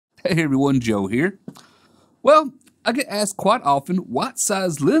Hey everyone, Joe here. Well, I get asked quite often what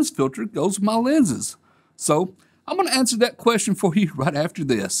size lens filter goes with my lenses. So I'm going to answer that question for you right after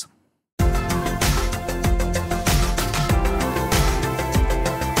this.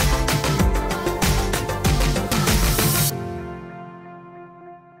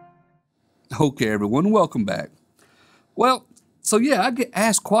 Okay everyone, welcome back. Well, I get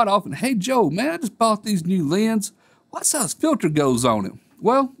asked quite often, hey Joe, man, I just bought these new lenses. What size filter goes on it?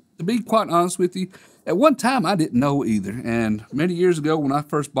 Well, to be quite honest with you, at one time I didn't know either. And many years ago when I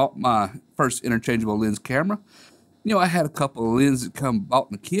first bought my first interchangeable lens camera, I had a couple of lenses that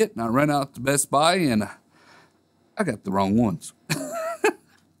bought in the kit, and I ran out to Best Buy and I got the wrong ones.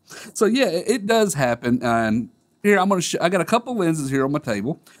 So yeah, it does happen. And here I'm going to I got a couple lenses here on my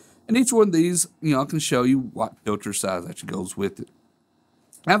table. And each one of these, I can show you what filter size actually goes with it.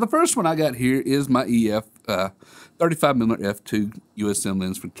 Now, the first one I got here is my EF 35mm f2 USM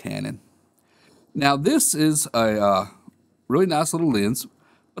lens for Canon. Now, this is a really nice little lens,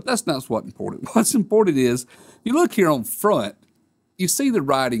 but that's not what's important. What's important is, you look here on front, you see the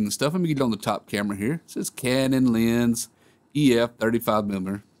writing and stuff. Let me get it on the top camera here. It says Canon lens EF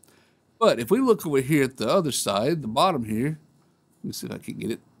 35mm. But if we look over here at the other side, the bottom here, let me see if I can get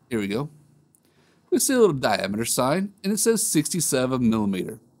it. Here we go. We see a little diameter sign, and it says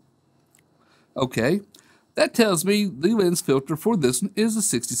 67mm. Okay, that tells me the lens filter for this one is a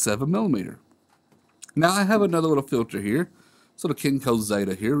 67mm. Now, I have another little filter here. So the Kenko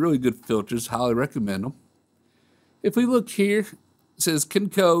Zeta here, really good filters, highly recommend them. If we look here, it says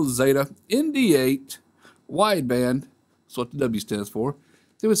Kenko Zeta ND8 wideband. That's what the W stands for.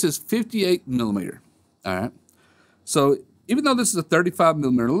 Then it says 58mm. All right. So even though this is a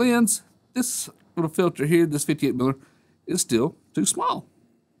 35mm lens, this little filter here, this 58mm, is still too small.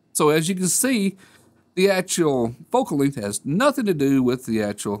 So as you can see, the actual focal length has nothing to do with the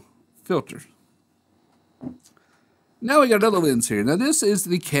actual filter. Now we got another lens here. Now this is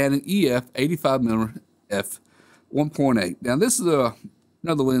the Canon EF 85mm f 1.8. Now this is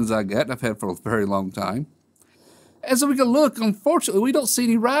another lens I got and I've had for a very long time. As we can look, unfortunately, we don't see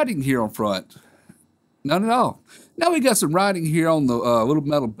any writing here on front. None at all. Now we got some writing here on the little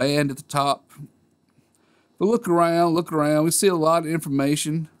metal band at the top. But look around, we see a lot of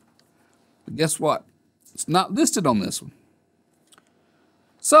information. But guess what? It's not listed on this one.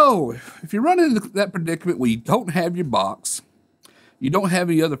 So, if you run into that predicament where you don't have your box, you don't have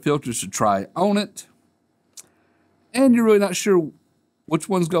any other filters to try on it, and you're really not sure which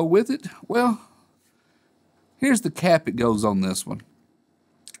ones go with it, well, here's the cap it goes on this one.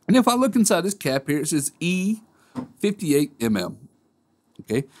 And if I look inside this cap here, it says E58mm.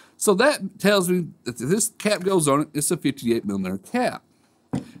 Okay, so that tells me that if this cap goes on it, it's a 58mm cap.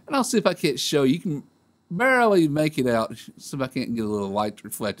 And I'll see if I can't show you. You can barely make it out. See if I can't get a little light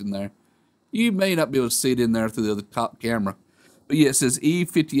reflecting there. You may not be able to see it in there through the other top camera. But yeah, it says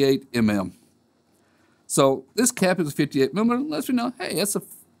E58mm. So this cap is a 58mm. Lets me know, hey, that's a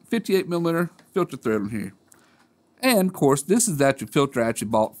 58mm filter thread on here. And of course, this is the actual filter I actually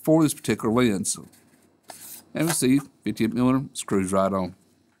bought for this particular lens. And we see 58mm screws right on.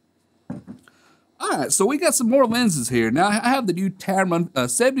 Alright, so we got some more lenses here. Now I have the new Tamron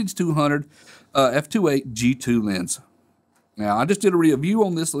 7200 f2.8 G2 lens. Now I just did a review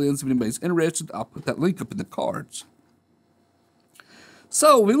on this lens. If anybody's interested, I'll put that link up in the cards.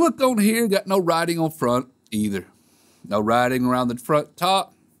 So we look on here, got no writing on front either. No writing around the front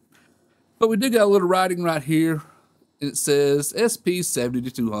top. But we do got a little writing right here. And it says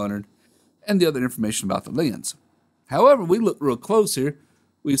SP7200 and the other information about the lens. However, we look real close here,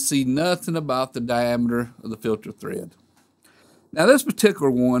 we see nothing about the diameter of the filter thread. Now this particular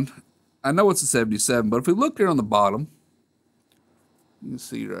one, I know it's a 77, but if we look here on the bottom, you can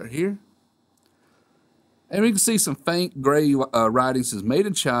see right here, and we can see some faint gray writing. Says made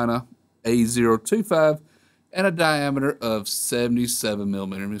in China, A025, and a diameter of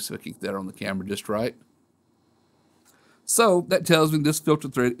 77mm. Let me see if I can get that on the camera just right. So that tells me this filter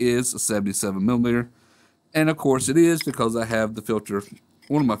thread is a 77mm. And of course it is, because I have the filter,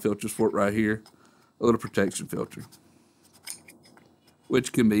 one of my filters for it right here, a little protection filter,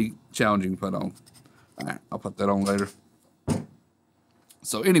 which can be challenging to put on. All right, I'll put that on later.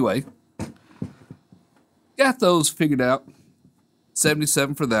 So anyway, got those figured out.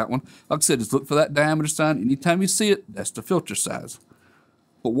 77 for that one. Like I said, just look for that diameter sign. Anytime you see it, that's the filter size.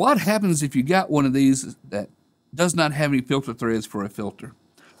 But what happens if you got one of these that does not have any filter threads for a filter?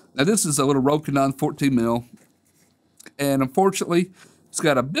 Now this is a little Rokinon 14mm, and unfortunately it's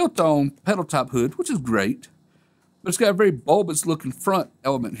got a built-on pedal top hood, which is great, but it's got a very bulbous looking front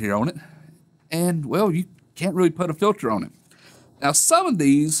element here on it, and well, you can't really put a filter on it. Now, some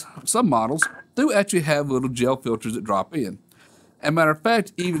models do actually have little gel filters that drop in. As a matter of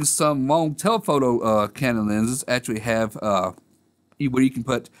fact, even some long telephoto Canon lenses actually have where you can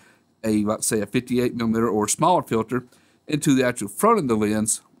put let's say a 58mm or smaller filter into the actual front of the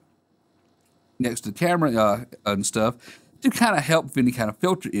lens next to the camera and stuff to kind of help with any kind of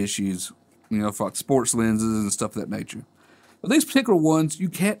filter issues, for like sports lenses and stuff of that nature. But these particular ones, you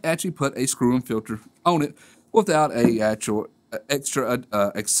can't actually put a screw-in filter on it without a actual extra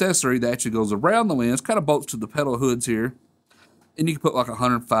accessory that actually goes around the lens, kind of bolts to the pedal hoods here, and you can put like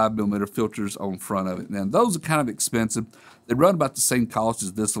 105mm filters on front of it. Now, those are kind of expensive. They run about the same cost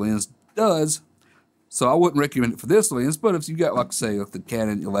as this lens does, so I wouldn't recommend it for this lens. But if you got, like say, like the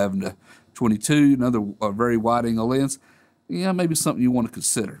Canon 11-22, another very wide-angle lens, maybe something you want to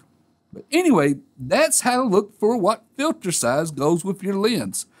consider. But anyway, that's how to look for what filter size goes with your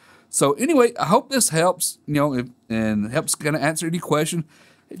lens. So anyway, I hope this helps, and helps kind of answer any question.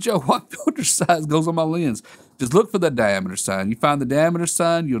 Hey, Joe, what filter size goes on my lens? Just look for the diameter sign. You find the diameter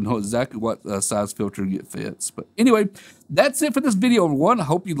sign, you'll know exactly what size filter it fits. But anyway, that's it for this video, everyone. I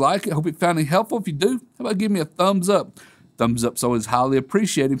hope you like it. I hope you found it helpful. If you do, how about give me a thumbs up? Thumbs up's always highly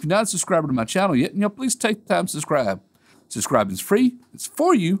appreciated. If you're not a subscriber to my channel yet, please take the time to subscribe. Subscribing is free. It's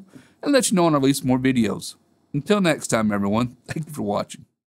for you. And let you know when I release more videos. Until next time, everyone, thank you for watching.